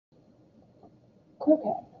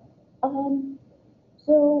Okay.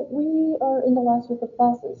 So we are in the last week of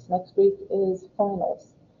classes. Next week is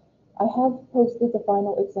finals. I have posted the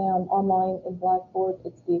final exam online in Blackboard.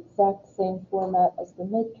 It's the exact same format as the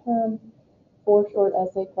midterm, 4 short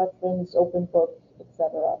essay questions, open book,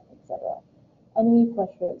 etc., etc. Any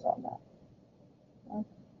questions on that? No?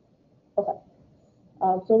 Okay.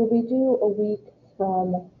 So it'll be due a week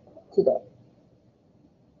from today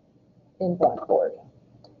in Blackboard.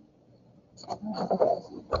 Okay.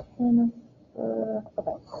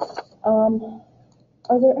 Okay.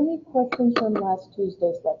 Are there any questions from last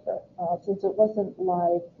Tuesday's lecture? Since it wasn't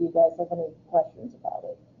live, do you guys have any questions about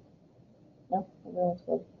it? No? Everyone's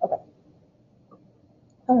good? Okay.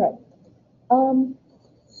 All right.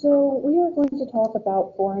 So we are going to talk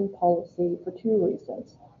about foreign policy for 2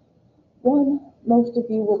 reasons. One, most of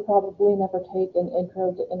you will probably never take an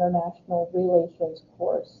Intro to International Relations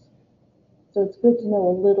course. So it's good to know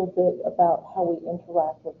a little bit about how we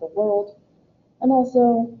interact with the world. And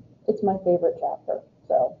also, it's my favorite chapter,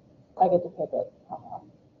 so I get to pick it.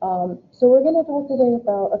 So we're going to talk today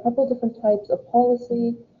about a couple different types of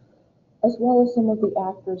policy, as well as some of the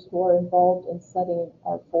actors who are involved in setting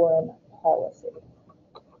our foreign policy.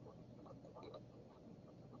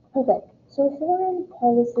 Okay, so foreign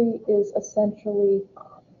policy is essentially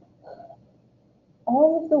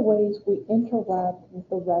all of the ways we interact with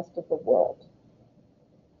the rest of the world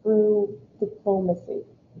through diplomacy,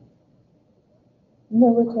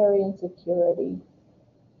 military and security,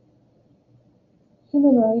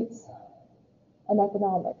 human rights, and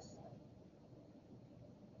economics.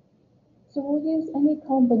 So we'll use any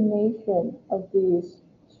combination of these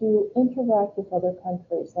to interact with other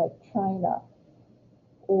countries like China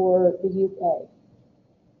or the UK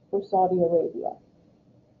or Saudi Arabia.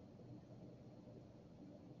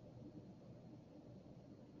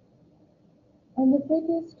 And the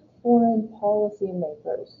biggest foreign policy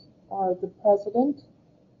makers are the President,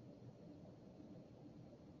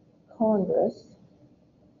 Congress,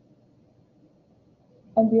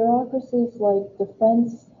 and bureaucracies like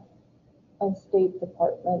Defense and State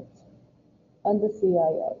Department and the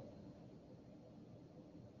CIA.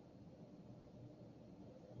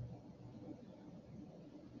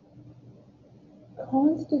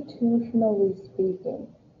 Constitutionally speaking,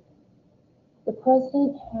 the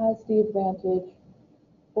President has the advantage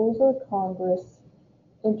over Congress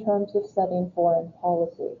in terms of setting foreign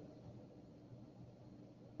policy.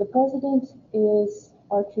 The President is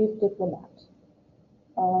our chief diplomat,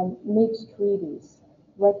 makes treaties,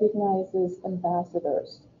 recognizes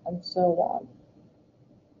ambassadors, and so on.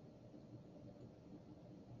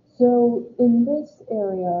 So in this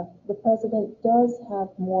area, the President does have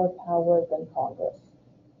more power than Congress,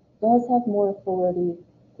 does have more authority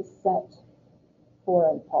to set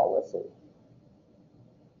foreign policy.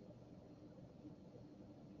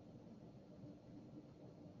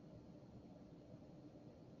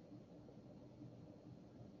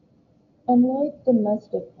 And like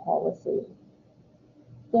domestic policy,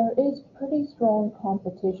 there is pretty strong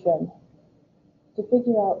competition to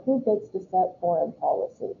figure out who gets to set foreign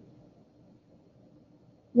policy.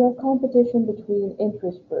 You have competition between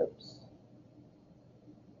interest groups,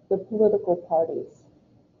 the political parties,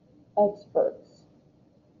 experts,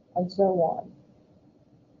 and so on.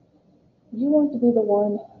 You want to be the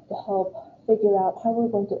one to help figure out how we're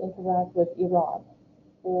going to interact with Iran,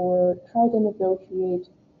 or try to negotiate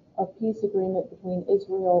a peace agreement between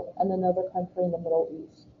Israel and another country in the Middle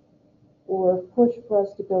East, or push for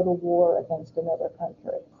us to go to war against another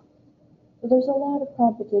country. So there's a lot of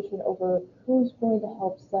competition over who's going to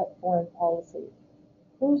help set foreign policy,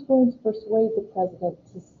 who's going to persuade the President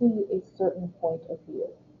to see a certain point of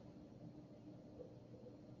view.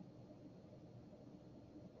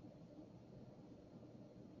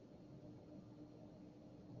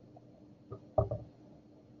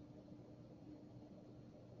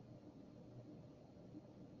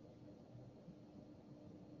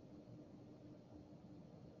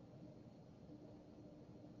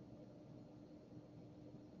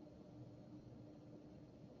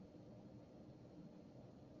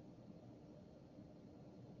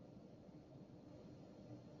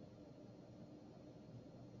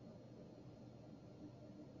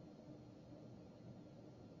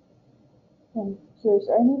 I'm curious,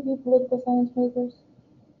 are any of you political science majors?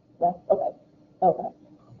 No? Okay. Okay.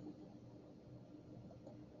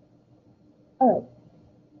 All right.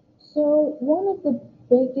 So one of the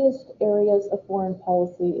biggest areas of foreign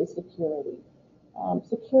policy is security.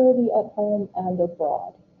 Security at home and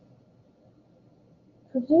abroad.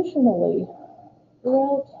 Traditionally,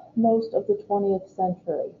 throughout most of the 20th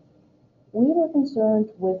century, we were concerned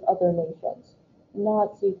with other nations,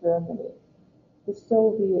 Nazi Germany, the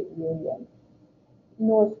Soviet Union,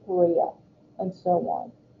 North Korea, and so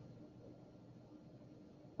on.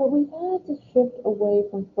 But we've had to shift away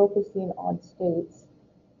from focusing on states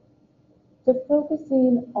to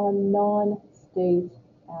focusing on non-state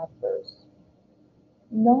actors.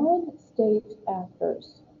 Non-state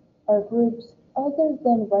actors are groups other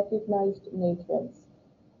than recognized nations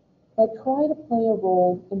that try to play a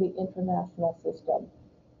role in the international system,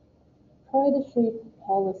 try to shape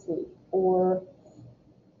policy or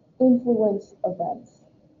influence events.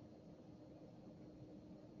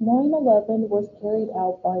 9/11 was carried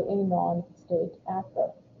out by a non-state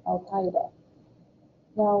actor, Al-Qaeda.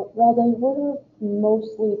 Now, while they were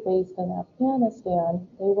mostly based in Afghanistan,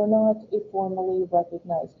 they were not a formally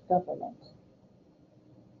recognized government.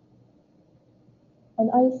 And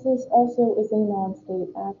ISIS also is a non-state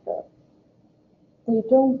actor. They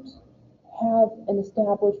don't have an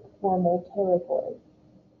established formal territory.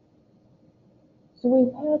 So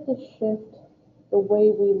we've had to shift the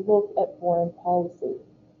way we look at foreign policy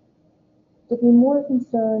to be more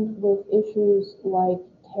concerned with issues like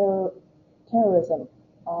terrorism,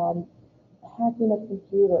 hacking of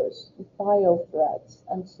computers, bio threats,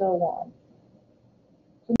 and so on.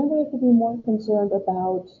 So now we have to be more concerned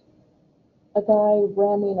about a guy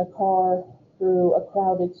ramming a car through a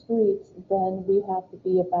crowded street than we have to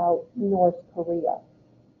be about North Korea.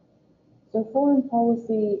 So foreign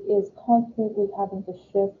policy is constantly having to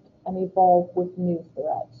shift and evolve with new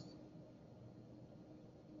threats.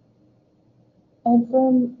 And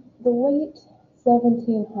from the late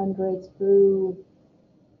 1700s through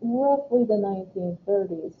roughly the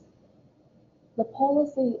 1930s, the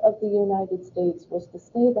policy of the United States was to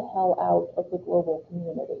stay the hell out of the global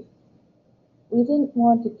community. We didn't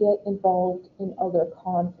want to get involved in other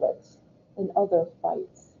conflicts, in other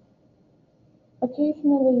fights.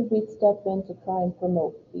 Occasionally, we'd step in to try and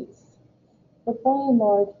promote peace. But by and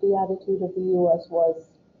large, the attitude of the U.S. was,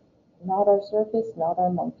 not our circus, not our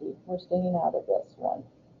monkey. We're staying out of this one.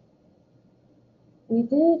 We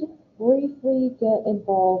did briefly get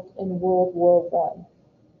involved in World War I.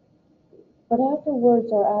 But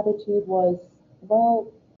afterwards, our attitude was,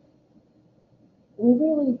 well, we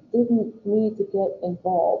really didn't need to get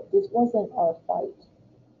involved. This wasn't our fight.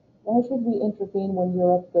 Why should we intervene when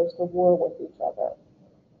Europe goes to war with each other?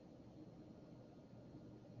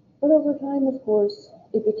 But over time, of course,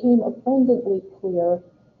 it became abundantly clear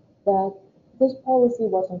that this policy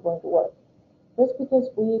wasn't going to work. Just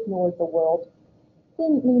because we ignored the world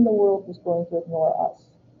didn't mean the world was going to ignore us.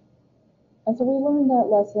 And so we learned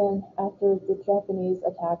that lesson after the Japanese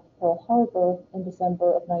attacked Pearl Harbor in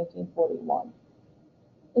December of 1941.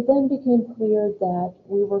 It then became clear that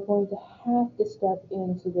we were going to have to step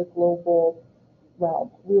into the global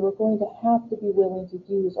realm. We were going to have to be willing to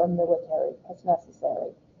use our military as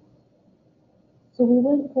necessary. So we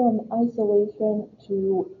went from isolation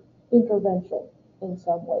to intervention in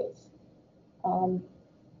some ways.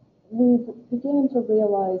 We began to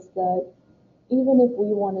realize that even if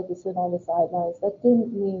we wanted to sit on the sidelines, that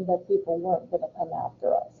didn't mean that people weren't going to come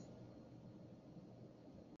after us.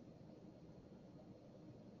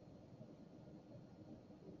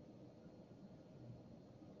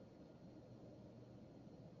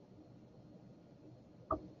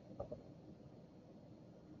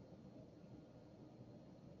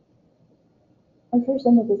 I'm sure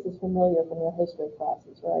some of this is familiar from your history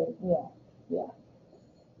classes, right? Yeah.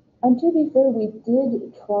 And to be fair, we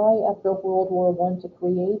did try after World War I to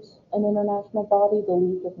create an international body, the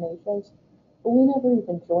League of Nations, but we never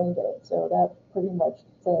even joined it. So that pretty much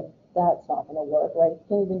said that's not going to work, right?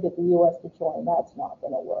 Can't even get the U.S. to join. That's not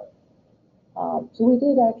going to work. So we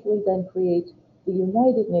did actually then create the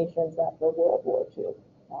United Nations after World War II.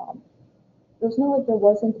 It's not like there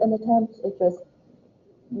wasn't an attempt, it just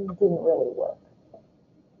didn't really work.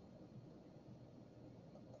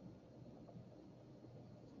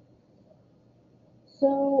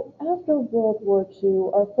 So after World War II,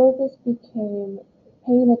 our focus became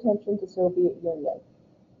paying attention to Soviet Union.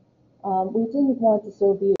 We didn't want the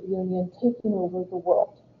Soviet Union taking over the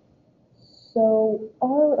world. So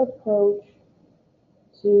our approach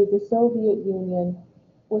to the Soviet Union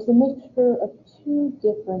was a mixture of two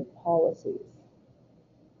different policies: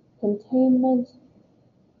 containment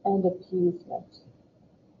and appeasement.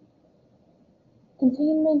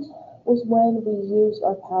 Containment was when we used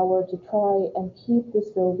our power to try and keep the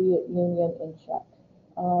Soviet Union in check.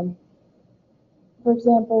 For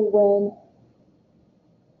example, when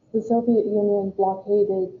the Soviet Union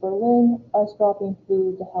blockaded Berlin, us dropping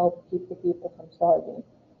food to help keep the people from starving,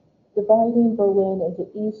 dividing Berlin into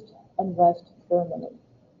East and West Germany,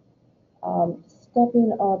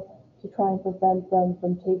 stepping up to try and prevent them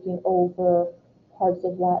from taking over parts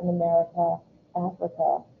of Latin America,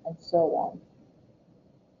 Africa, and so on.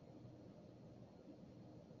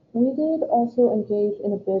 We did also engage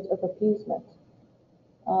in a bit of appeasement.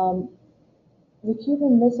 The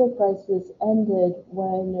Cuban Missile Crisis ended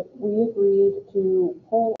when we agreed to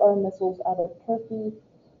pull our missiles out of Turkey,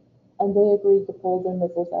 and they agreed to pull their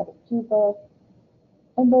missiles out of Cuba,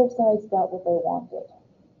 and both sides got what they wanted.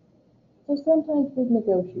 So sometimes we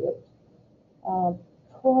negotiate,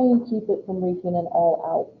 try and keep it from reaching an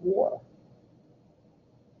all-out war.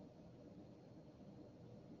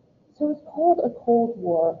 So it's called a Cold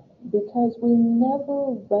War because we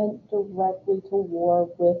never went directly to war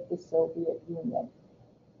with the Soviet Union.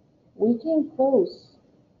 We came close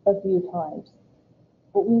a few times,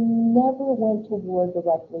 but we never went to war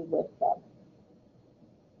directly with them.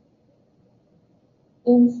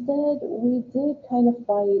 Instead, we did kind of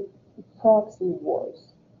fight proxy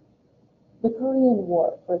wars. The Korean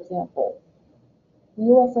War, for example. The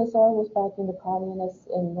USSR was backing the communists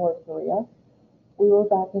in North Korea. We were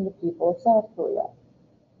backing the people of South Korea.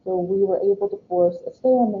 So we were able to force a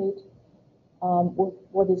stalemate with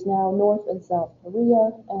what is now North and South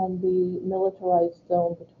Korea and the militarized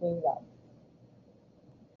zone between them.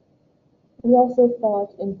 We also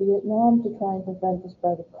fought in Vietnam to try and prevent the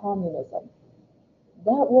spread of communism.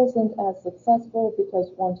 That wasn't as successful because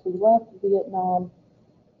once we left Vietnam,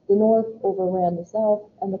 the North overran the South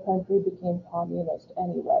and the country became communist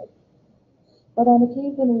anyway. But on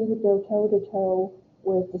occasion, we would go toe-to-toe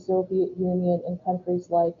with the Soviet Union in countries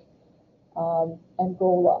like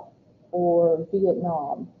Angola or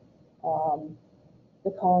Vietnam,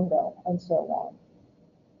 the Congo, and so on.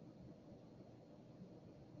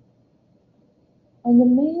 And the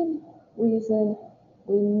main reason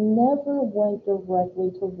we never went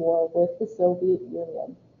directly to war with the Soviet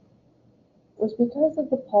Union was because of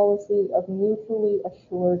the policy of mutually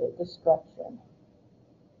assured destruction.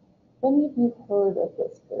 Have any of you heard of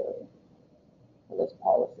this theory, or this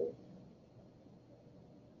policy?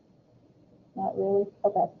 Not really?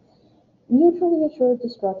 Okay. Mutually assured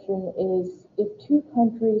destruction is if two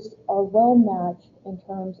countries are well matched in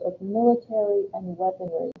terms of military and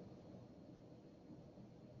weaponry,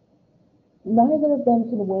 neither of them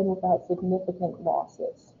can win without significant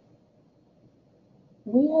losses.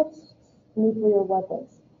 We have nuclear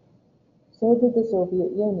weapons. So did the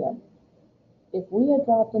Soviet Union. If we had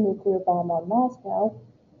dropped a nuclear bomb on Moscow,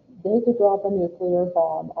 they could drop a nuclear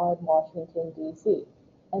bomb on Washington, D.C.,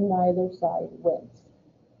 and neither side wins.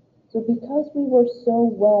 So because we were so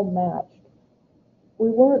well matched, we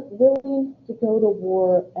weren't willing to go to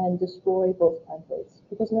war and destroy both countries,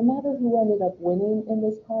 because no matter who ended up winning in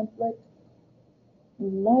this conflict,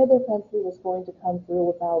 neither country was going to come through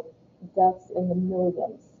without deaths in the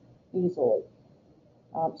millions easily.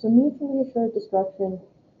 So mutually assured destruction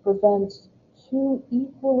prevents two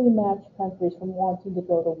equally matched countries from wanting to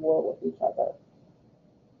go to war with each other.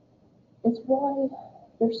 It's why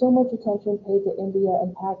there's so much attention paid to India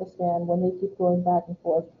and Pakistan when they keep going back and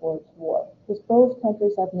forth towards war, because both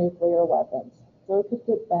countries have nuclear weapons, so it could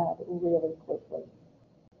get bad really quickly.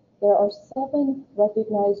 There are 7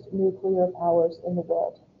 recognized nuclear powers in the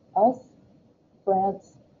world: us,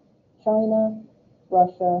 France, China,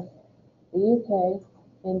 Russia, the UK,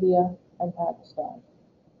 India, and Pakistan.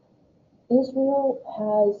 Israel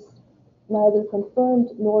has neither confirmed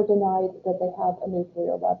nor denied that they have a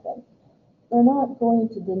nuclear weapon. They're not going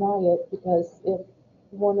to deny it because if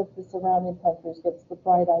one of the surrounding countries gets the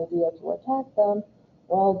bright idea to attack them,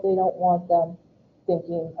 well, they don't want them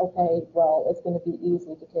thinking, okay, well, it's going to be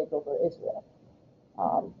easy to take over Israel.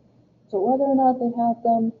 So whether or not they have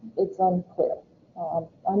them, it's unclear.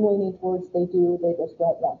 I'm leaning towards they do, they just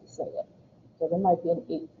don't want to say it. So there might be an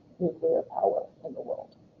 8th nuclear power in the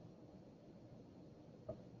world.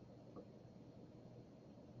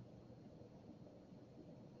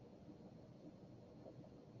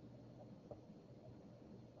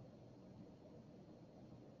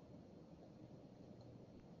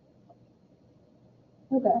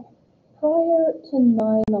 Okay, prior to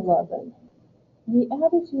 9/11, the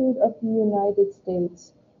attitude of the United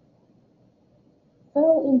States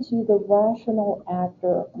fell into the rational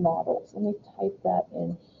actor models. Let me type that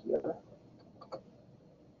in here.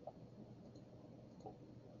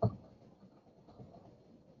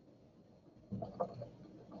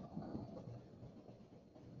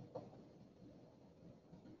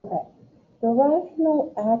 Okay, the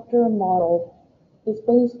rational actor model is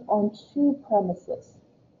based on 2 premises.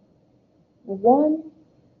 One,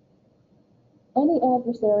 any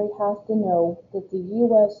adversary has to know that the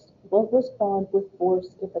U.S. will respond with force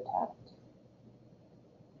if attacked.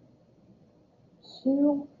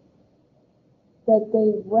 2, that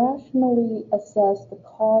they rationally assess the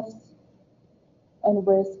costs and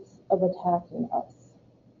risks of attacking us.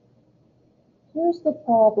 Here's the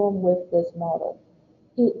problem with this model.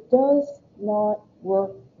 It does not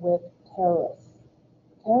work with terrorists.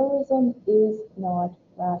 Terrorism is not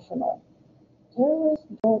rational. Terrorists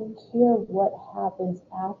don't care what happens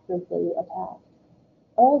after the attack.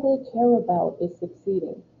 All they care about is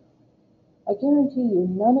succeeding. I guarantee you,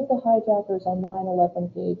 none of the hijackers on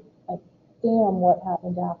 9/11 gave a damn what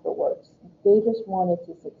happened afterwards. They just wanted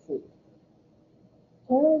to succeed.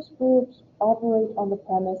 Terrorist groups operate on the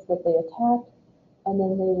premise that they attack and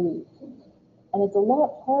then they leave. And it's a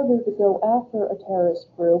lot harder to go after a terrorist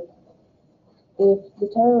group if the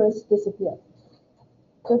terrorists disappear.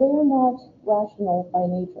 So they are not rational by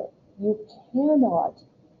nature. You cannot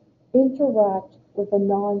interact with a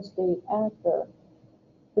non-state actor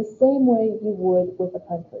the same way you would with a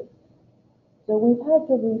country. So we've had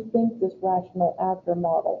to rethink this rational actor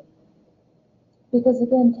model. Because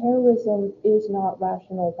again, terrorism is not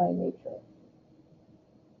rational by nature.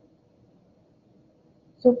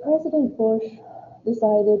 So President Bush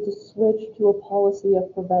decided to switch to a policy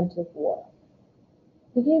of preventive war.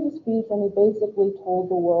 He gave a speech and he basically told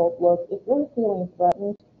the world, look, if we're feeling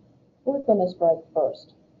threatened, we're going to strike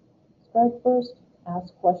first. Strike first,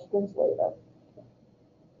 ask questions later.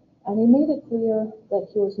 And he made it clear that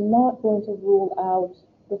he was not going to rule out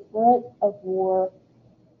the threat of war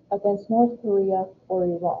against North Korea or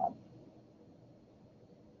Iran.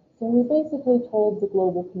 So he basically told the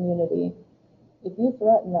global community, if you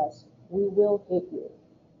threaten us, we will hit you,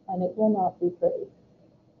 and it will not be pretty.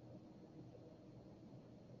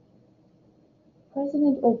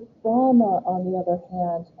 President Obama, on the other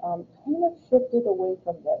hand, kind of shifted away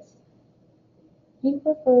from this. He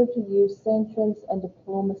preferred to use sanctions and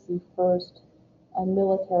diplomacy first and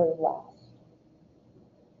military last.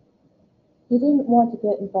 He didn't want to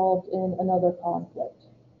get involved in another conflict.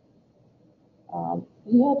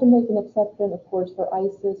 He had to make an exception, of course, for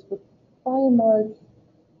ISIS, but by and large,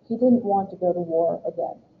 he didn't want to go to war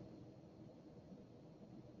again.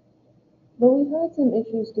 But we've had some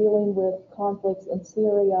issues dealing with conflicts in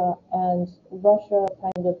Syria and Russia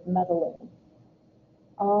kind of meddling.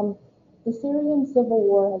 The Syrian civil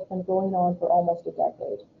war has been going on for almost a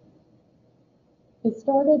decade. It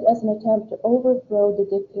started as an attempt to overthrow the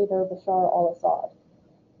dictator Bashar al-Assad.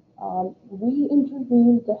 We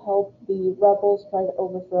intervened to help the rebels try to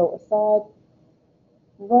overthrow Assad.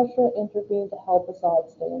 Russia intervened to help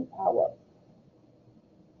Assad stay in power.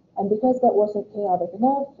 And because that wasn't chaotic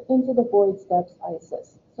enough, into the void steps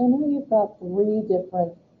ISIS. So now you've got three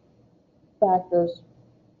different factors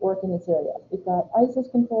working in Syria. You've got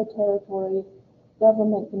ISIS-controlled territory,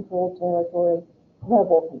 government-controlled territory,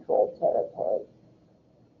 rebel-controlled territory.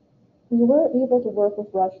 We were able to work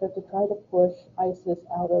with Russia to try to push ISIS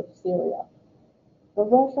out of Syria.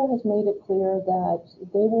 But Russia has made it clear that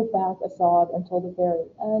they will back Assad until the very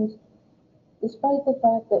end, despite the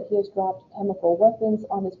fact that he has dropped chemical weapons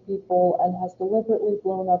on his people and has deliberately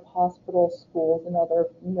blown up hospitals, schools, and other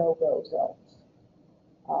no-go zones.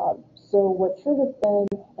 So what should have been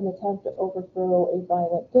an attempt to overthrow a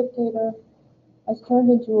violent dictator has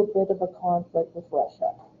turned into a bit of a conflict with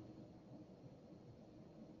Russia.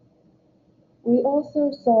 We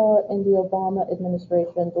also saw in the Obama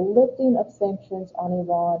administration the lifting of sanctions on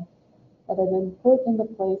Iran that had been put into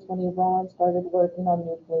place when Iran started working on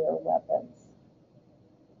nuclear weapons.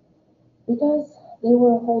 Because they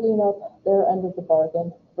were holding up their end of the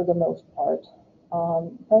bargain for the most part,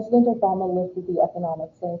 President Obama lifted the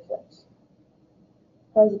economic sanctions.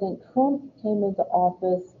 President Trump came into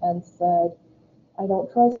office and said, I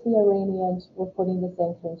don't trust the Iranians, we're putting the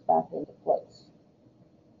sanctions back into place.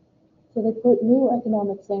 So they put new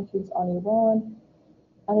economic sanctions on Iran,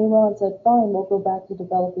 and Iran said, fine, we'll go back to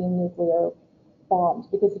developing nuclear bombs,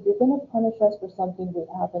 because if you're going to punish us for something we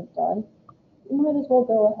haven't done, you might as well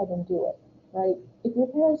go ahead and do it, right? If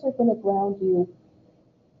your parents are going to ground you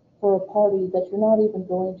for a party that you're not even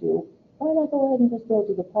going to, why not go ahead and just go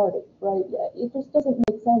to the party, right? It just doesn't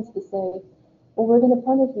make sense to say, well, we're going to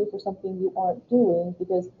punish you for something you aren't doing,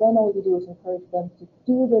 because then all you do is encourage them to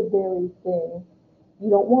do the very thing you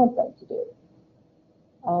don't want them to do.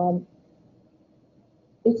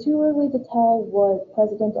 It's too early to tell what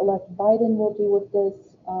President-elect Biden will do with this.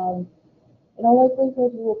 In all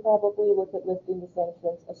likelihood, he will probably look at lifting the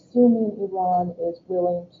sanctions, assuming Iran is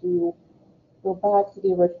willing to go back to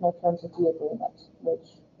the original terms of the agreement,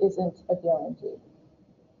 which isn't a guarantee.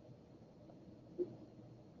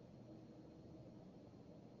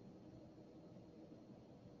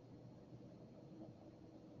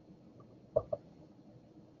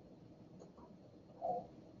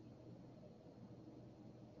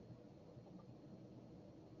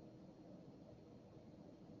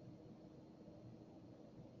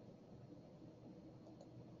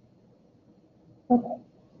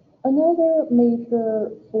 Another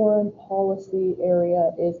major foreign policy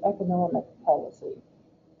area is economic policy.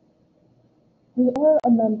 We are a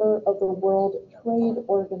member of the World Trade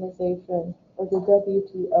Organization, or the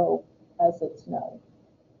WTO, as it's known.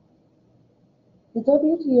 The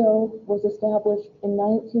WTO was established in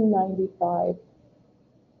 1995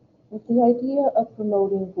 with the idea of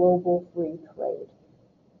promoting global free trade.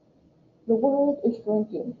 The world is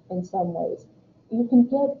shrinking in some ways. You can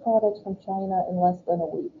get products from China in less than a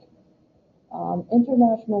week.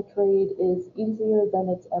 International trade is easier than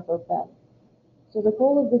it's ever been. So the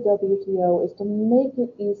goal of the WTO is to make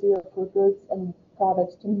it easier for goods and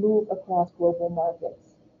products to move across global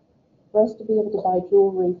markets. For us to be able to buy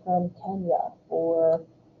jewelry from Kenya or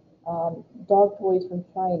dog toys from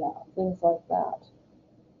China, things like that.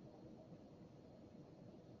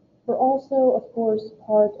 We're also, of course,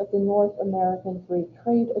 part of the North American Free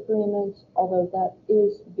Trade Agreement, although that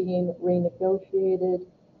is being renegotiated.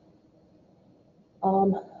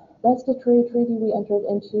 That's the trade treaty we entered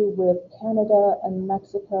into with Canada and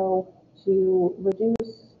Mexico to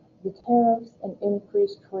reduce the tariffs and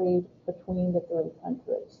increase trade between the three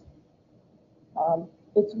countries.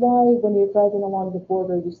 It's why when you're driving along the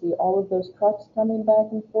border, you see all of those trucks coming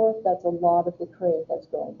back and forth. That's a lot of the trade that's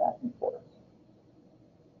going back and forth.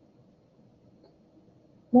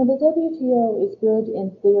 Now, the WTO is good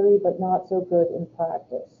in theory, but not so good in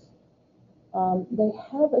practice. They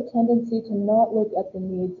have a tendency to not look at the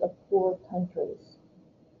needs of poor countries.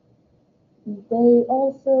 They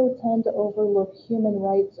also tend to overlook human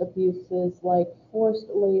rights abuses like forced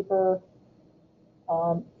labor,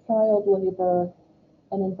 child labor,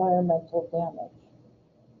 and environmental damage.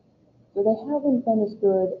 So they haven't been as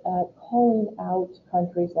good at calling out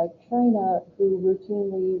countries like China who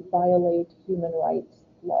routinely violate human rights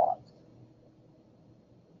laws.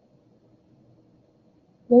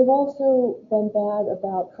 They've also been bad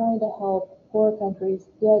about trying to help poor countries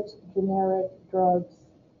get generic drugs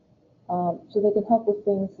so they can help with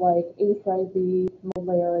things like HIV,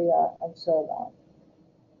 malaria, and so on.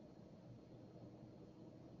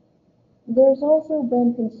 There's also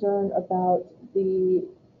been concern about the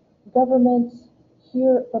government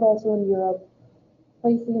here, but also in Europe,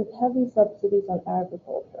 placing heavy subsidies on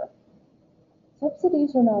agriculture.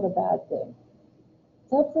 Subsidies are not a bad thing.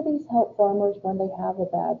 Subsidies help farmers when they have a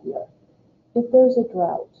bad year. If there's a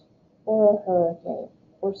drought, or a hurricane,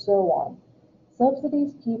 or so on,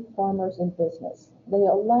 subsidies keep farmers in business. They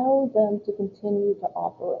allow them to continue to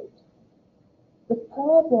operate. The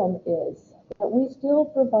problem is that we still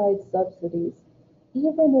provide subsidies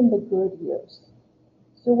even in the good years.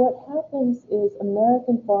 So what happens is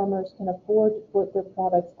American farmers can afford to put their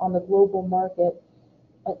products on the global market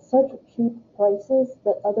at such cheap prices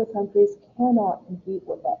that other countries cannot compete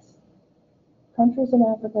with us. Countries in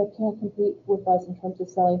Africa can't compete with us in terms of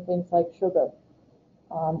selling things like sugar,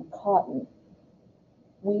 cotton,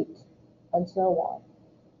 wheat, and so on.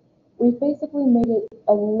 We've basically made it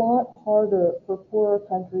a lot harder for poorer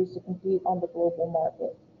countries to compete on the global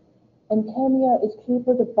market. In Kenya, it's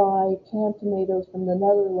cheaper to buy canned tomatoes from the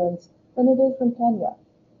Netherlands than it is from Kenya.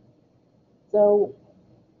 So,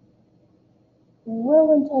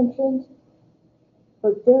 well-intentioned,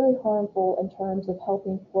 but very harmful in terms of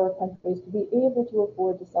helping poor countries to be able to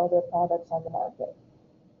afford to sell their products on the market.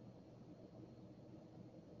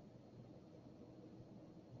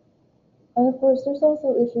 And of course, there's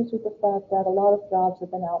also issues with the fact that a lot of jobs have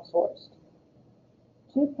been outsourced.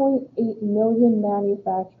 2.8 million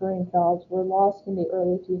manufacturing jobs were lost in the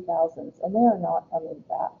early 2000s, and they are not coming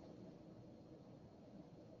back.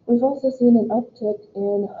 We've also seen an uptick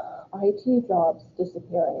in IT jobs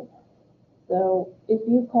disappearing. So if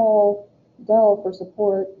you call Dell for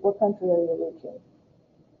support, what country are you reaching?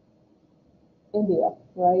 India,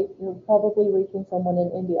 right? You're probably reaching someone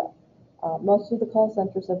in India. Most of the call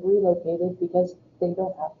centers have relocated because they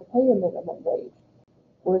don't have to pay a minimum wage.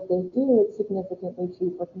 Or if they do, it's significantly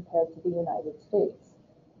cheaper compared to the United States.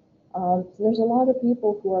 So there's a lot of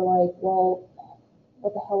people who are like, well,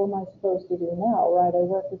 what the hell am I supposed to do now, right? I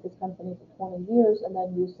worked with this company for 20 years, and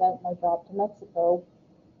then you sent my job to Mexico.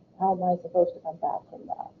 How am I supposed to come back from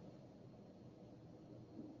that?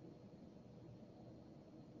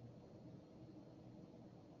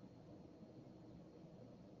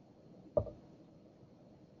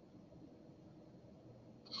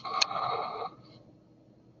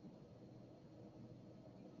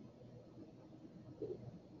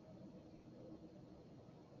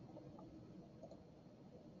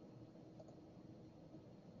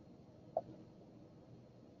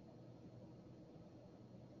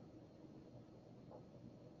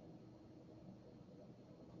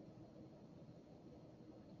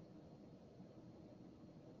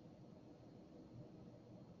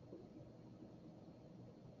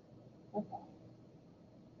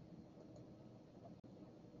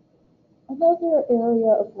 Another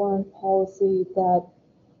area of foreign policy that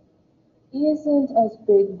isn't as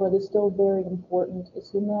big but is still very important is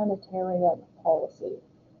humanitarian policy.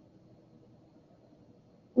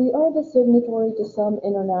 We are the signatory to some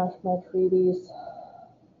international treaties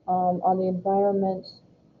on the environment,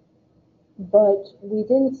 but we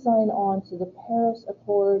didn't sign on to the Paris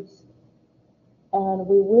Accords, and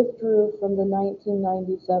we withdrew from the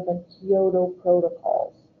 1997 Kyoto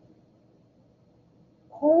Protocols.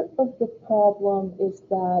 Part of the problem is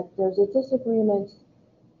that there's a disagreement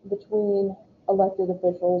between elected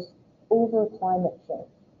officials over climate change.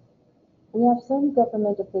 We have some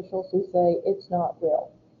government officials who say it's not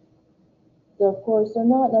real. So of course, they're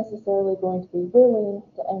not necessarily going to be willing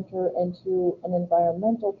to enter into an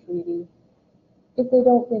environmental treaty if they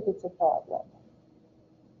don't think it's a problem.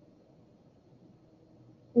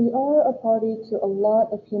 We are a party to a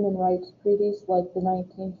lot of human rights treaties like the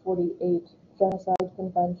 1948 Genocide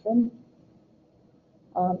Convention,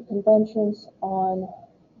 conventions on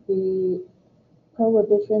the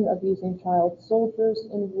prohibition of using child soldiers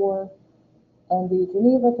in war, and the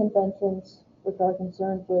Geneva Conventions, which are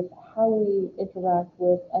concerned with how we interact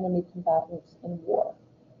with enemy combatants in war.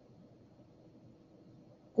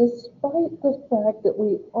 Despite the fact that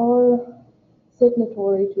we are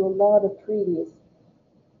signatory to a lot of treaties,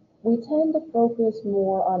 we tend to focus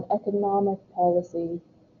more on economic policy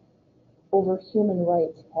over human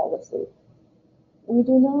rights policy. We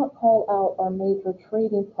do not call out our major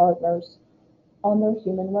trading partners on their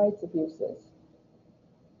human rights abuses.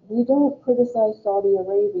 We don't criticize Saudi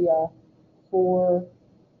Arabia for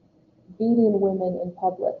beating women in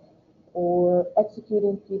public or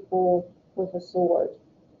executing people with a sword.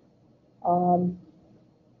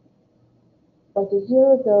 Like a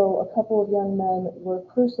year ago, a couple of young men were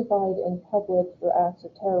crucified in public for acts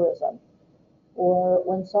of terrorism. Or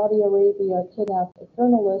when Saudi Arabia kidnapped a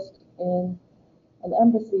journalist in an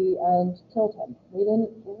embassy and killed him. We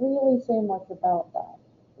didn't really say much about that.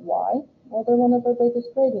 Why? Well, they're one of our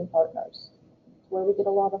biggest trading partners. It's where we get a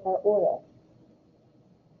lot of our oil.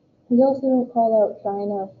 We also don't call out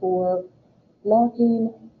China for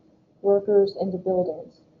locking workers into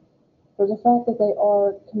buildings, for the fact that they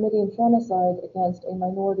are committing genocide against a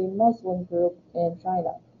minority Muslim group in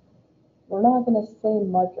China. We're not going to say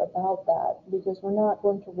much about that because we're not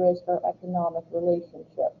going to risk our economic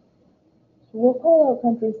relationship. So we'll call out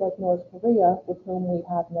countries like North Korea, with whom we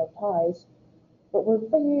have no ties, but we're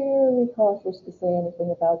very cautious to say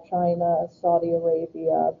anything about China, Saudi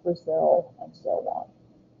Arabia, Brazil, and so on.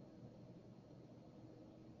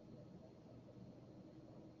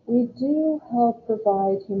 We do help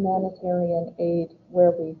provide humanitarian aid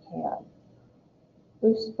where we can.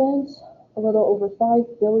 We've spent a little over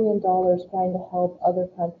 $5 billion trying to help other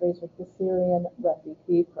countries with the Syrian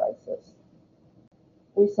refugee crisis.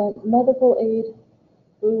 We sent medical aid,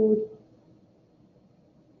 food,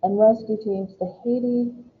 and rescue teams to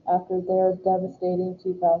Haiti after their devastating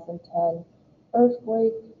 2010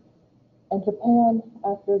 earthquake, and Japan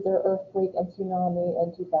after their earthquake and tsunami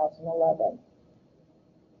in 2011.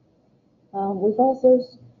 We've also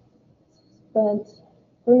spent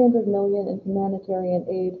 $300 million in humanitarian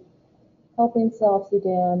aid helping South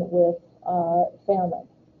Sudan with famine.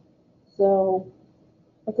 So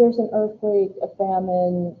if there's an earthquake, a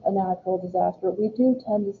famine, a natural disaster, we do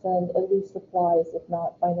tend to send at least supplies, if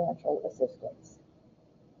not financial assistance.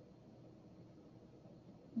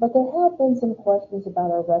 But there have been some questions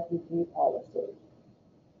about our refugee policy.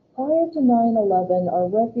 Prior to 9/11, our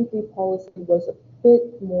refugee policy was a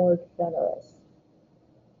bit more generous.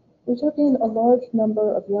 We took in a large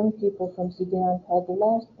number of young people from Sudan called the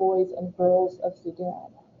Lost Boys and Girls of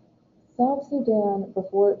Sudan. South Sudan,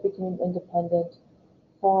 before it became independent,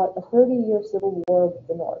 fought a 30-year civil war with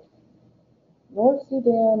the North. North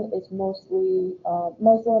Sudan is mostly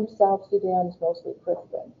Muslim, South Sudan is mostly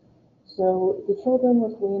Christian. So the children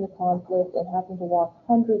were fleeing the conflict and having to walk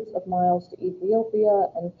hundreds of miles to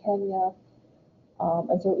Ethiopia and Kenya.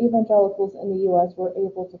 And so evangelicals in the U.S. were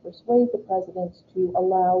able to persuade the presidents to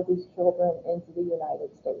allow these children into the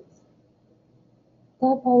United States.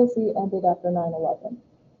 That policy ended after 9/11.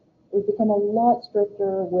 We've become a lot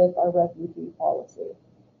stricter with our refugee policy.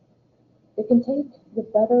 It can take the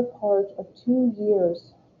better part of 2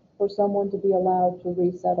 years for someone to be allowed to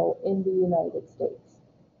resettle in the United States.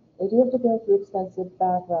 They do have to go through extensive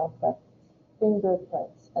background checks,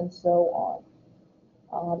 fingerprints, and so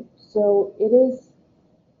on. So it is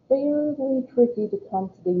fairly tricky to come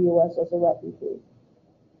to the U.S. as a refugee.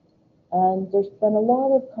 And there's been a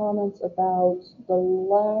lot of comments about the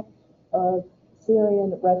lack of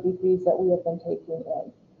Syrian refugees that we have been taking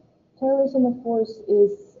in. Terrorism, of course,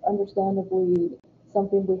 is understandably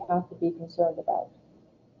something we have to be concerned about.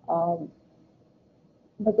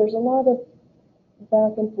 But there's a lot of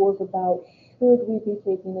back and forth about should we be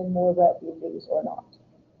taking in more refugees or not.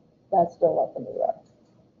 That's still up in the air.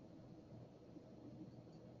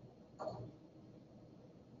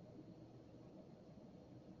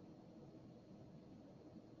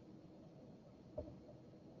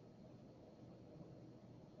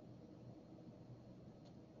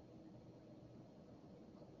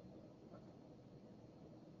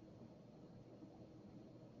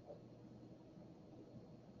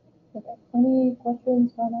 Okay. Any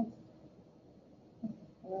questions, comments?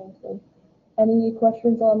 Any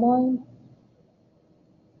questions online?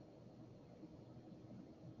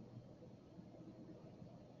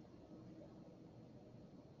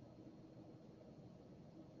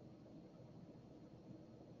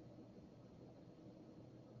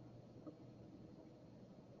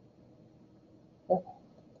 Okay.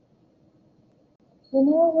 So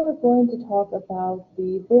now we're going to talk about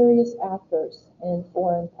the various actors in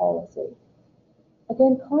foreign policy.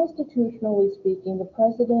 Again, constitutionally speaking, the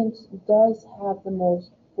president does have the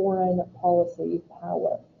most foreign policy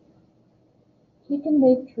power. He can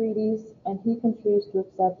make treaties and he can choose to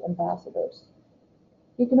accept ambassadors.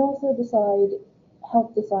 He can also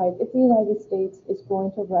help decide if the United States is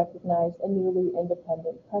going to recognize a newly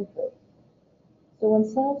independent country. So when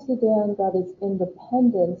South Sudan got its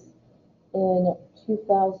independence in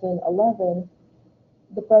 2011,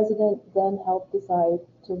 the president then helped decide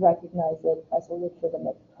to recognize it as a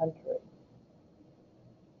legitimate country.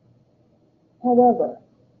 However,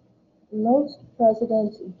 most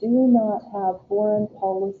presidents do not have foreign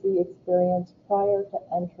policy experience prior to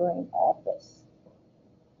entering office.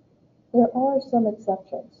 There are some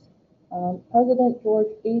exceptions. President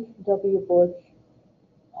George H.W. Bush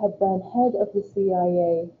had been head of the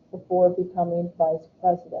CIA before becoming vice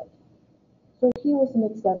president, so he was an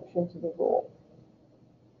exception to the rule.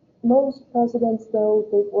 Most presidents, though,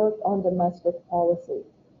 they've worked on domestic policy,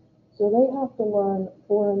 so they have to learn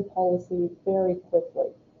foreign policy very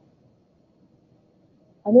quickly.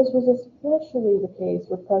 And this was especially the case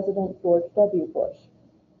with President George W. Bush.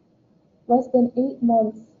 Less than 8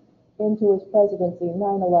 months into his presidency,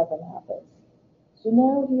 9/11 happens. So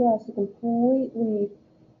now he has to completely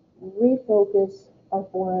refocus our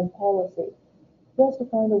foreign policy. He has to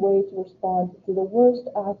find a way to respond to the worst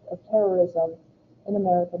act of terrorism in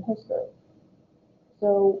American history.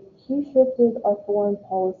 So he shifted our foreign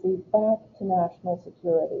policy back to national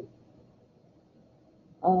security.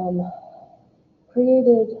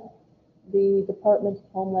 Created the Department of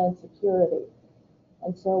Homeland Security,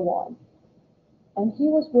 and so on. And he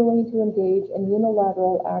was willing to engage in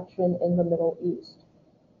unilateral action in the Middle East.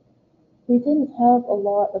 We didn't have a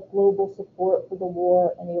lot of global support for the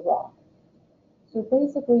war in Iraq. So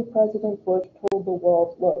basically, President Bush told the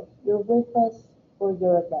world, look, you're with us or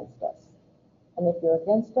you're against us. And if you're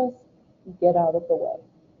against us, get out of the way.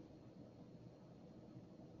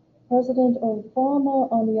 President Obama,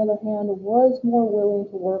 on the other hand, was more willing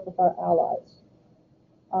to work with our allies.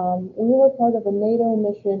 We were part of a NATO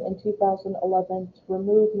mission in 2011 to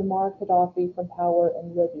remove Muammar Gaddafi from power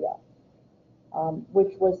in Libya,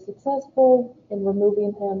 which was successful in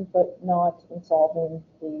removing him, but not in solving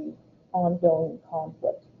the ongoing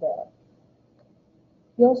conflict there.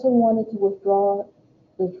 He also wanted to withdraw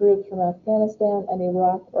the troops from Afghanistan and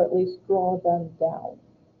Iraq, or at least draw them down.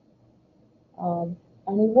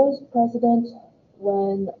 And he was president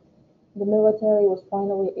when the military was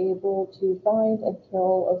finally able to find and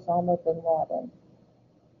kill Osama bin Laden.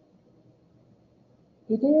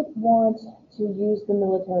 He did want to use the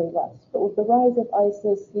military less, but with the rise of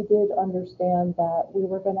ISIS, he did understand that we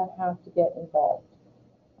were going to have to get involved.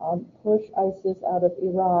 Push ISIS out of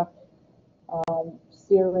Iraq,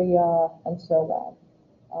 Syria, and so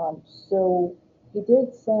on. So he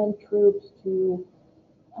did send troops to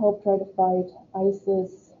help try to fight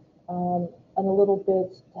ISIS, and a little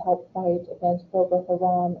bit to help fight against Boko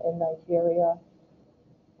Haram in Nigeria.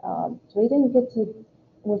 So he didn't get to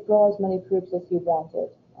withdraw as many troops as he wanted.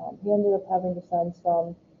 He ended up having to send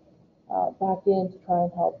some back in to try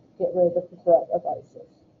and help get rid of the threat of ISIS.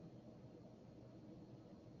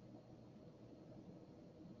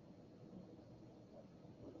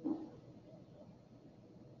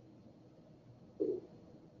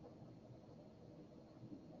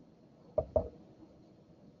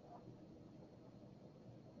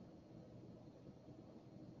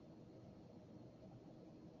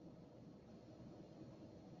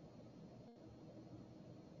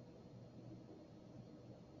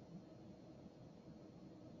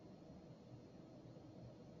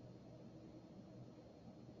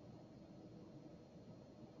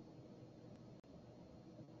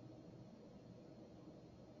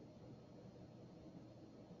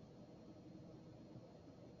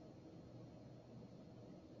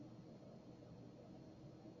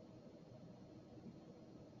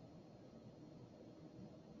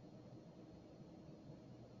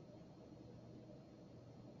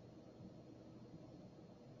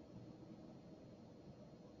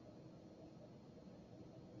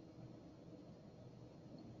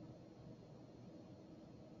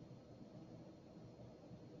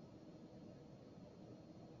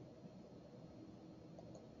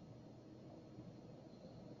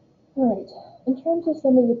 In terms of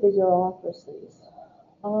some of the bureaucracies,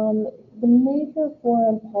 the major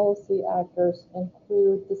foreign policy actors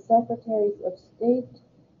include the Secretaries of State,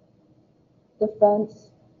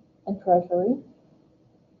 Defense, and Treasury,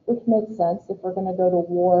 which makes sense. If we're going to go to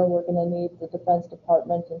war, we're going to need the Defense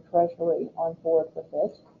Department and Treasury on board with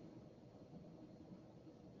it.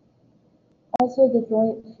 Also the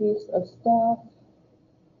Joint Chiefs of Staff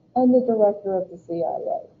and the Director of the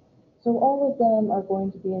CIA. So all of them are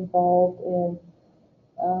going to be involved in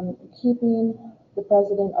keeping the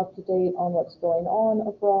president up to date on what's going on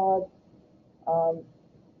abroad.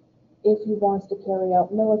 If he wants to carry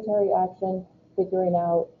out military action, figuring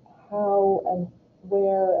out how and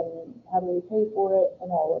where and how do we pay for it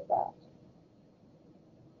and all of that.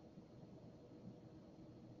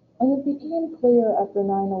 And it became clear after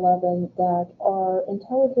 9/11 that our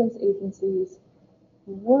intelligence agencies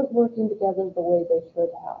weren't working together the way they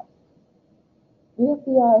should have. The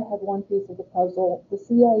FBI had one piece of the puzzle, the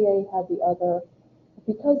CIA had the other.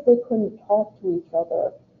 Because they couldn't talk to each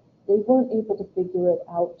other, they weren't able to figure it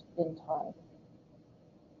out in time.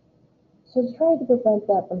 So to try to prevent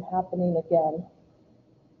that from happening again,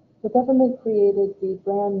 the government created the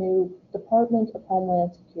brand new Department of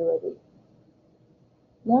Homeland Security.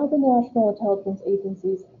 Now the national intelligence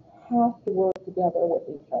agencies have to work together with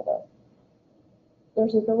each other.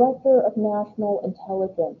 There's a Director of National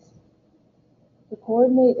Intelligence to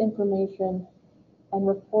coordinate information and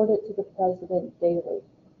report it to the President daily.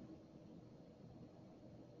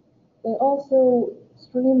 They also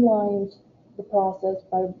streamlined the process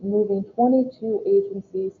by moving 22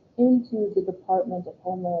 agencies into the Department of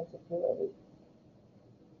Homeland Security.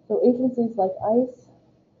 So agencies like ICE,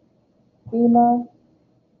 FEMA,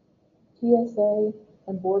 TSA,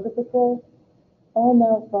 and Border Patrol all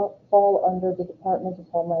now fall under the Department of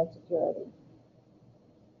Homeland Security.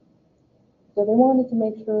 So they wanted to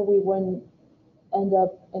make sure we wouldn't end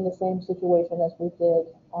up in the same situation as we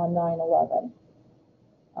did on 9/11.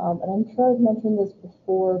 And I'm sure I've mentioned this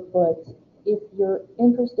before, but if you're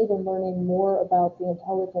interested in learning more about the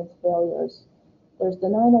intelligence failures, there's the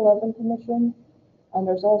 9/11 Commission, and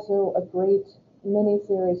there's also a great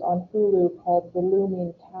mini-series on Hulu called The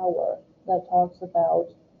Looming Tower that talks about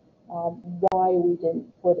why we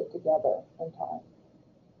didn't put it together in time.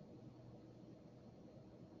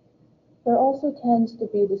 There also tends to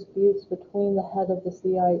be disputes between the head of the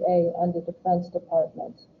CIA and the Defense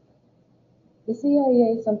Department. The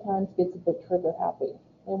CIA sometimes gets a bit trigger happy.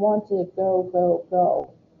 They want to go, go, go.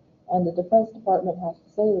 And the Defense Department has to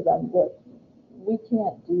say to them, look, we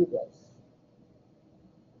can't do this.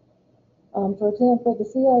 For example, the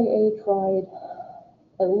CIA tried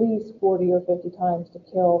at least 40 or 50 times to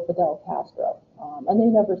kill Fidel Castro, and they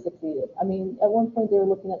never succeeded. I mean, at one point they were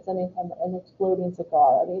looking at sending him an exploding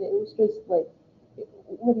cigar. I mean, it was just like,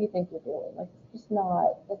 what do you think you're doing? Like, it's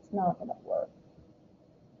not going to work.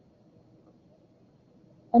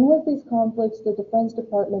 And with these conflicts, the Defense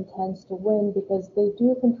Department tends to win because they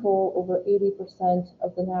do control over 80%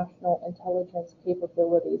 of the national intelligence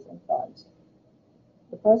capabilities and funds.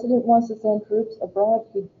 The president wants to send troops abroad,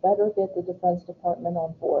 he'd better get the Defense Department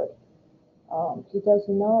on board. He does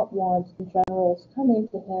not want generals coming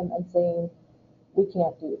to him and saying, we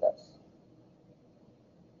can't do this.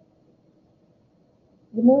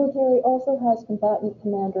 The military also has combatant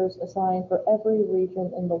commanders assigned for every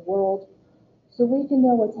region in the world, so we can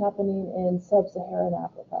know what's happening in sub-Saharan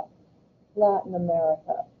Africa, Latin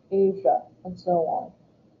America, Asia, and so on.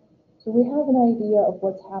 So we have an idea of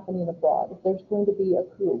what's happening abroad. If there's going to be a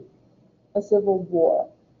coup, a civil war,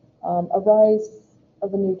 a rise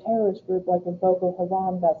of a new terrorist group like when Boko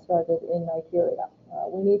Haram got started in Nigeria.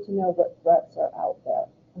 We need to know what threats are out there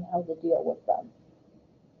and how to deal with them.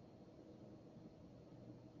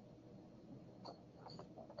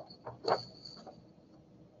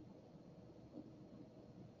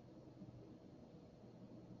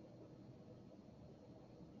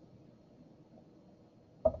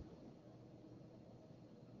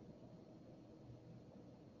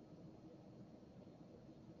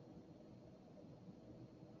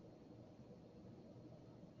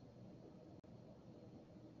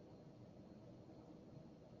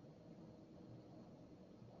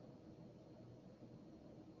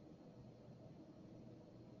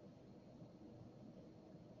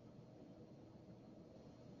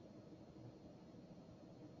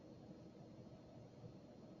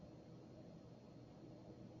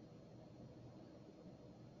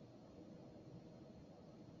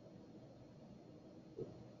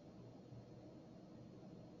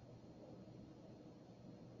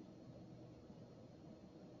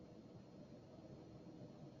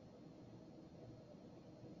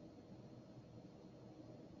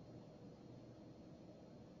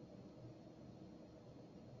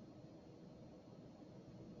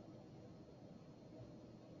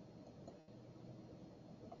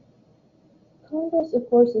 Congress, of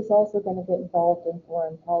course, is also going to get involved in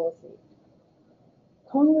foreign policy.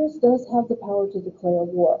 Congress does have the power to declare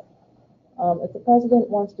war. If the president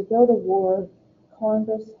wants to go to war,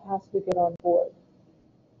 Congress has to get on board.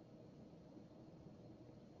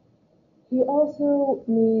 He also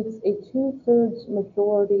needs a 2/3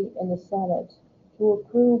 majority in the Senate to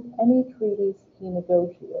approve any treaties he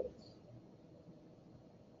negotiates.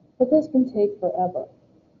 But this can take forever.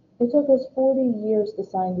 It took us 40 years to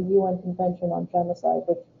sign the UN Convention on Genocide,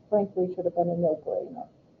 which frankly should have been a no-brainer.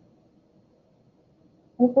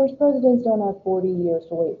 And of course, presidents don't have 40 years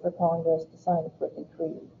to wait for Congress to sign a frickin'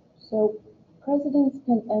 treaty. So presidents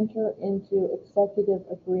can enter into executive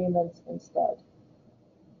agreements instead.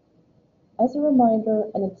 As a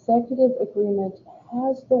reminder, an executive agreement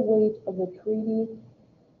has the weight of a treaty,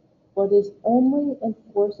 but is only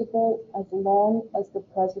enforceable as long as the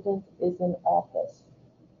president is in office.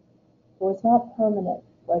 So it's not permanent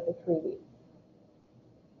like a treaty.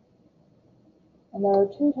 And there are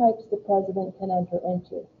two types the president can enter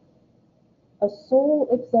into. A sole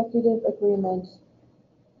executive agreement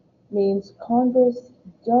means Congress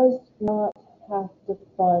does not have to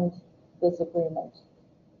fund this agreement.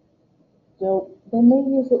 So they may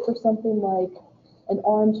use it for something like an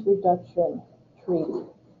arms reduction treaty.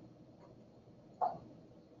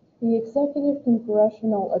 The executive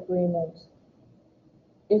congressional agreement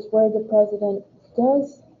is where the president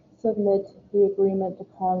does submit the agreement to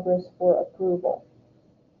Congress for approval.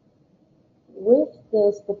 With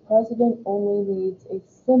this, the president only needs a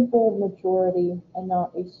simple majority and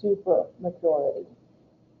not a super majority.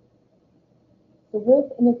 So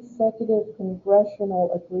with an executive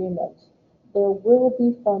congressional agreement, there will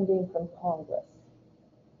be funding from Congress.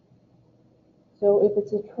 So if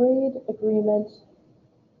it's a trade agreement,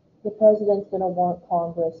 the president's going to want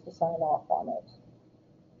Congress to sign off on it.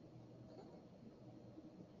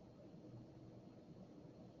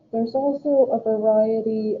 There's also a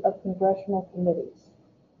variety of congressional committees.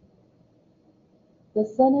 The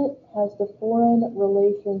Senate has the Foreign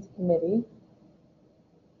Relations Committee,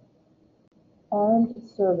 Armed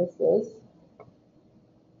Services,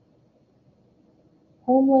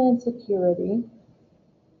 Homeland Security,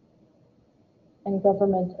 and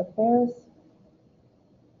Government Affairs.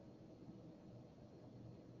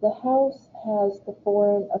 The House has the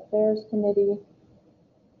Foreign Affairs Committee,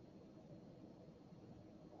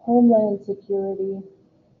 Homeland Security,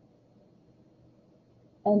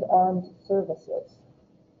 and Armed Services.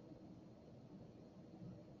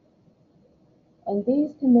 And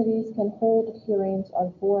these committees can hold hearings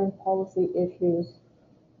on foreign policy issues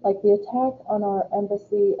like the attack on our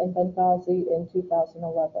embassy in Benghazi in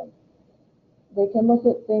 2011. They can look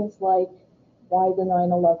at things like why the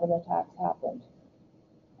 9/11 attacks happened,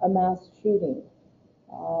 a mass shooting,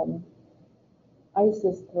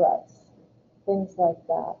 ISIS threats, things like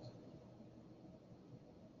that.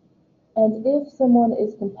 And if someone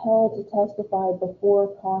is compelled to testify before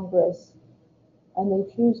Congress and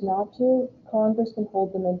they choose not to, Congress can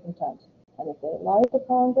hold them in contempt. And if they lie to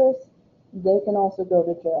Congress, they can also go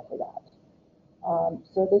to jail for that.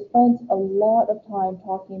 So they spent a lot of time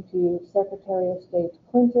talking to Secretary of State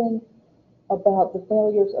Clinton about the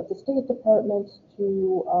failures of the State Department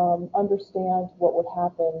to understand what would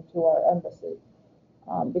happen to our embassy.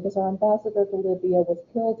 Because our ambassador to Libya was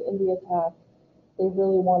killed in the attack, they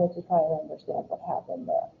really wanted to try and understand what happened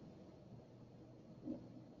there.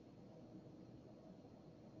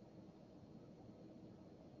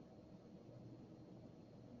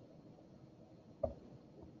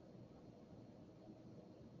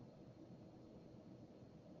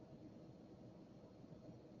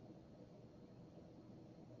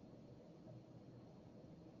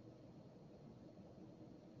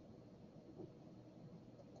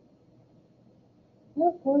 And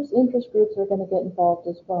of course, interest groups are going to get involved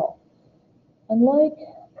as well. And like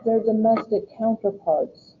their domestic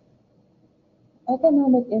counterparts,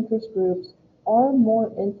 economic interest groups are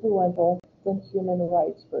more influential than human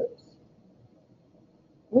rights groups.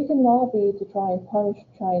 We can lobby to try and punish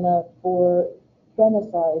China for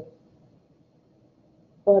genocide,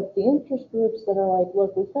 but the interest groups that are like,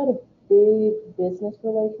 look, we've got a big business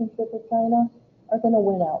relationship with China are going to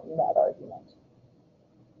win out in that argument.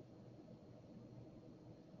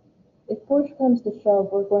 If push comes to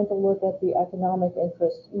shove, we're going to look at the economic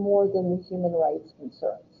interests more than the human rights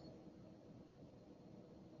concerns.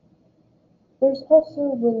 There's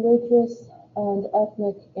also religious and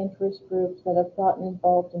ethnic interest groups that have gotten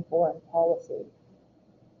involved in foreign policy.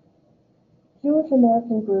 Jewish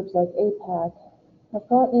American groups like AIPAC have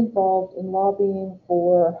gotten involved in lobbying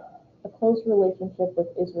for a close relationship with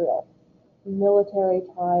Israel, military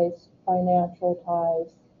ties, financial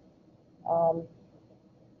ties. um,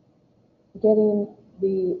 getting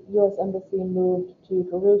the U.S. Embassy moved to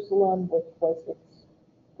Jerusalem, which was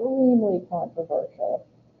extremely controversial.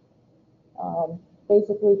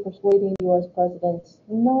 Basically persuading U.S. presidents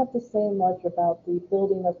not to say much about the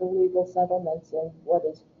building of illegal settlements in what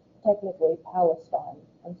is technically Palestine,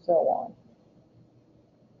 and so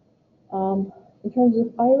on. In terms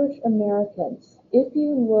of Irish Americans, if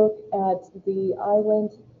you look at the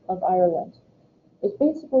island of Ireland, it's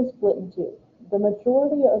basically split in two. The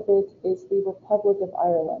majority of it is the Republic of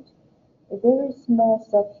Ireland. A very small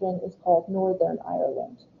section is called Northern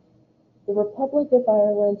Ireland. The Republic of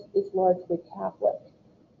Ireland is largely Catholic.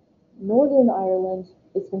 Northern Ireland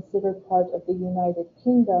is considered part of the United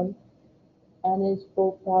Kingdom and is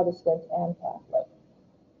both Protestant and Catholic.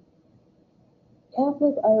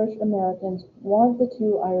 Catholic Irish Americans want the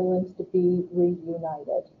two Irelands to be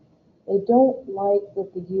reunited. They don't like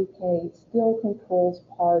that the UK still controls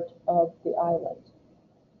part of the island.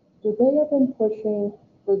 So they have been pushing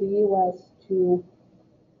for the US to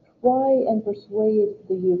try and persuade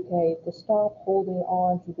the UK to stop holding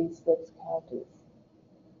on to these 6 counties.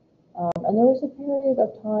 And there was a period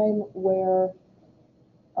of time where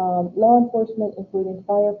law enforcement, including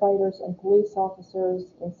firefighters and police officers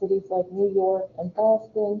in cities like New York and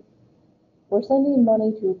Boston, were sending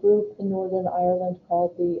money to a group in Northern Ireland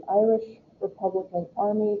called the Irish Republican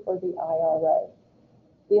Army, or the IRA.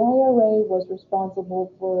 The IRA was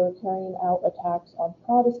responsible for carrying out attacks on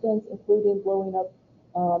Protestants, including blowing up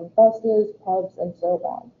buses, pubs, and so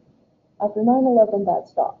on. After 9/11, that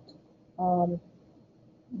stopped.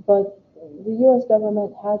 But the U.S.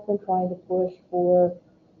 government has been trying to push for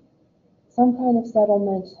some kind of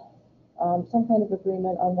settlement, some kind of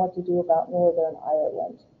agreement on what to do about Northern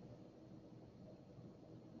Ireland.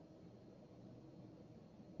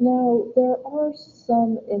 Now, there are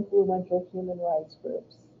some influential human rights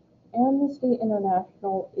groups. Amnesty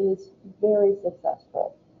International is very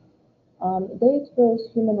successful. They expose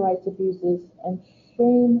human rights abuses and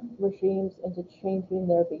shame regimes into changing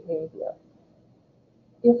their behavior.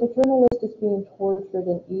 If a journalist is being tortured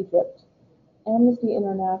in Egypt, Amnesty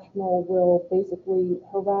International will basically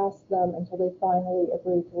harass them until they finally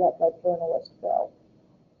agree to let that journalist go.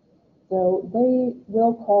 So they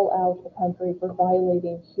will call out a country for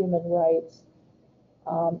violating human rights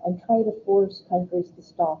and try to force countries to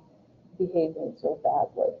stop behaving so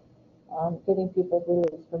badly, getting people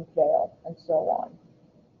released from jail, and so on.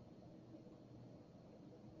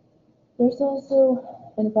 There's also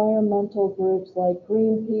environmental groups like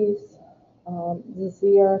Greenpeace, the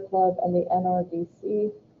Sierra Club, and the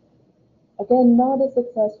NRDC. Again, not as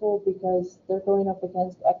successful because they're going up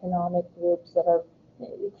against economic groups that are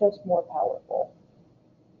just more powerful.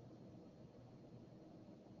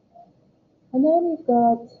 And then we've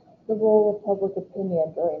got the role of public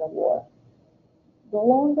opinion during a war. The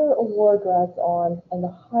longer a war drags on and the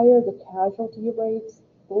higher the casualty rates,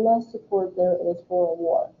 the less support there is for a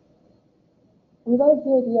war. We like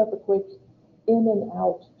the idea of a quick in and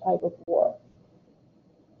out type of war.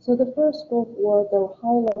 So the first Gulf War, there were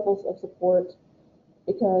high levels of support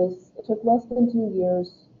because it took less than 2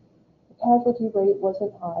 years, the casualty rate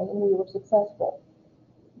wasn't high, and we were successful.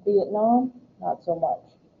 Vietnam, not so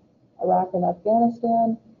much. Iraq and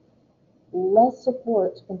Afghanistan, less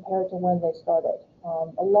support compared to when they started.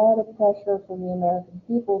 A lot of pressure from the American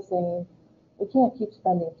people saying, we can't keep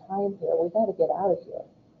spending time here, we got to get out of here.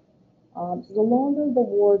 So the longer the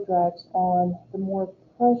war drags on, the more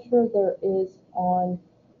pressure there is on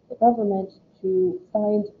the government to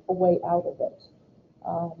find a way out of it.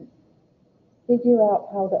 Figure out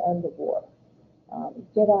how to end the war.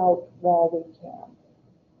 Get out while we can.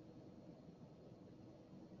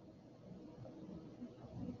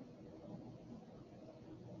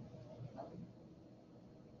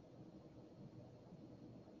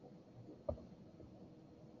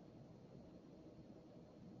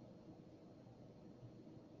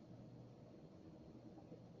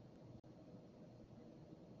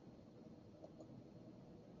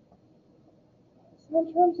 So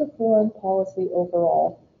in terms of foreign policy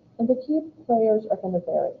overall, and the key players are going to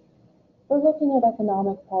vary. If we're looking at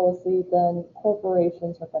economic policy, then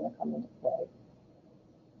corporations are going to come into play.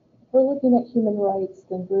 If we're looking at human rights,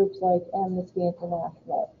 then groups like Amnesty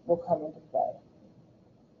International will come into play.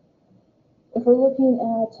 If we're looking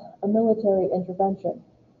at a military intervention,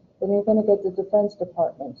 then you're going to get the Defense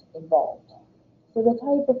Department involved. So the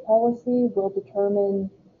type of policy will determine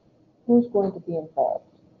who's going to be involved.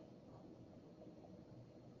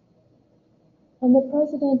 And the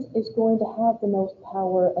president is going to have the most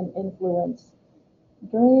power and influence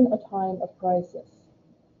during a time of crisis.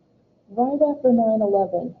 Right after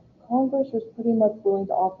 9/11, Congress was pretty much willing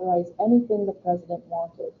to authorize anything the president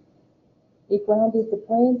wanted. He grounded the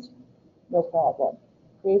planes, no problem.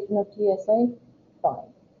 Creation of TSA, fine.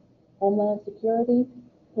 Homeland Security,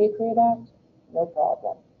 Patriot Act, no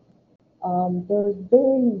problem. There was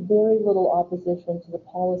very, very little opposition to the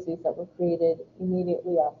policies that were created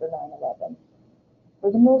immediately after 9/11.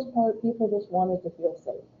 For the most part, people just wanted to feel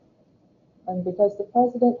safe. And because the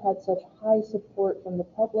president had such high support from the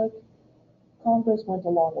public, Congress went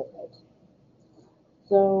along with it.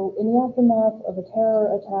 So in the aftermath of a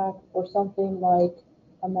terror attack or something like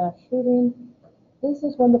a mass shooting, this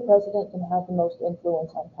is when the president can have the most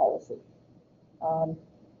influence on policy.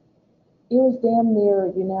 It was damn near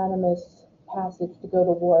unanimous passage to go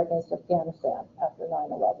to war against Afghanistan after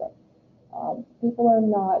 9/11. People are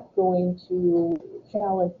not going to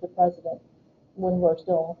challenge the president when we're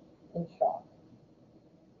still in shock.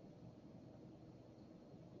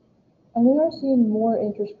 And we are seeing more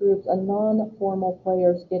interest groups and non-formal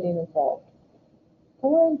players getting involved.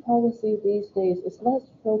 Foreign policy these days is less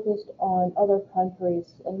focused on other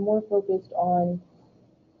countries and more focused on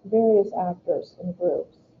various actors and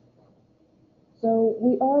groups. So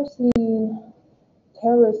we are seeing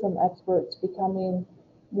terrorism experts becoming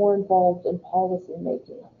more involved in policy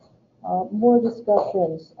making, more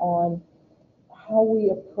discussions on how we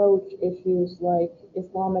approach issues like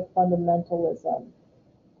Islamic fundamentalism,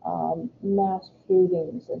 mass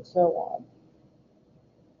shootings, and so on.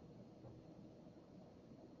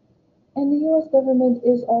 And the US government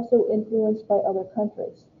is also influenced by other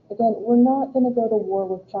countries. Again, we're not going to go to war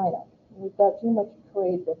with China. We've got too much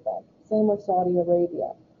trade with them. Same with Saudi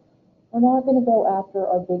Arabia. We're not going to go after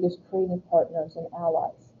our biggest trading partners and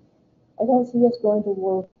allies. I don't see us going to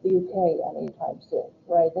war with the UK anytime soon,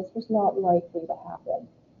 right? That's just not likely to happen.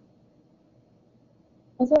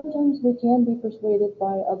 And sometimes we can be persuaded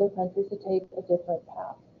by other countries to take a different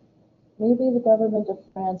path. Maybe the government of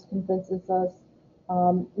France convinces us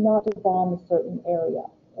not to bomb a certain area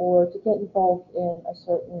or to get involved in a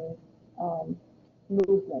certain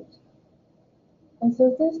movement. And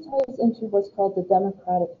so this ties into what's called the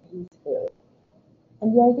democratic peace theory.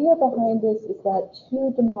 And the idea behind this is that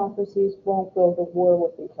two democracies won't go to war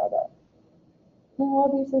with each other. Now,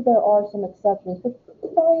 obviously, there are some exceptions, but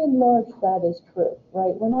by and large, that is true,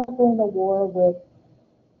 right? We're not going to war with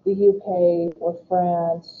the UK or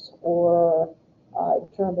France or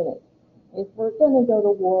Germany. If we're going to go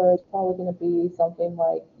to war, it's probably going to be something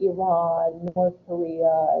like Iran, North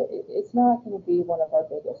Korea. It's not going to be one of our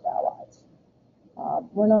biggest allies.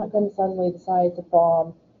 We're not going to suddenly decide to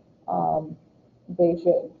bomb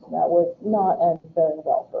Beijing. That would not end very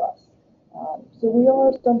well for us. So we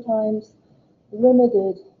are sometimes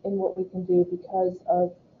limited in what we can do because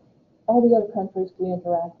of all the other countries we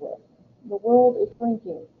interact with. The world is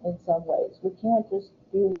shrinking in some ways. We can't just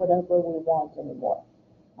do whatever we want anymore.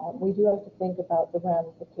 We do have to think about the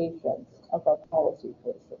ramifications of our policy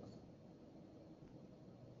choices.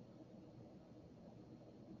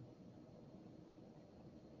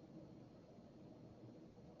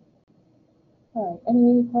 All right,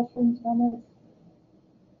 any questions, comments?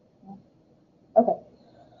 Okay.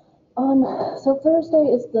 So Thursday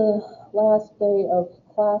is the last day of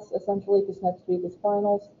class, essentially, because next week is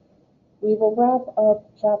finals. We will wrap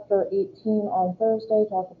up chapter 18 on Thursday,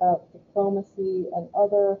 talk about diplomacy and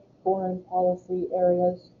other foreign policy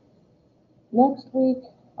areas. Next week,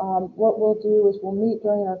 what we'll do is we'll meet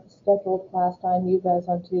during our scheduled class time, you guys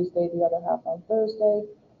on Tuesday, the other half on Thursday.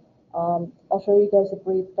 I'll show you guys a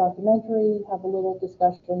brief documentary, have a little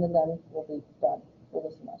discussion, and then we'll be done for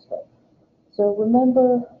the semester. So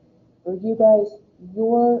remember, for you guys,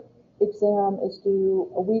 your exam is due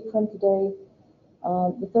a week from today.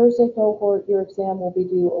 The Thursday cohort, your exam will be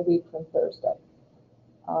due a week from Thursday.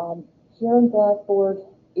 Here in Blackboard,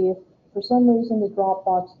 if for some reason the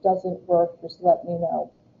Dropbox doesn't work, just let me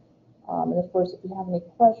know. And of course, if you have any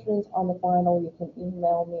questions on the final, you can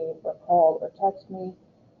email me or call or text me.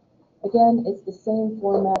 Again, it's the same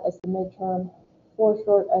format as the midterm. 4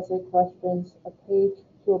 short essay questions, a page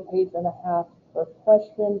to a page and a half per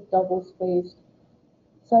question, double-spaced.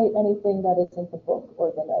 Cite anything that is in the book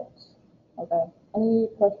or the notes. Okay? Any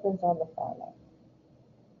questions on the final?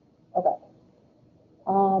 Okay.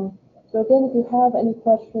 So again, if you have any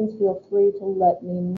questions, feel free to let me know.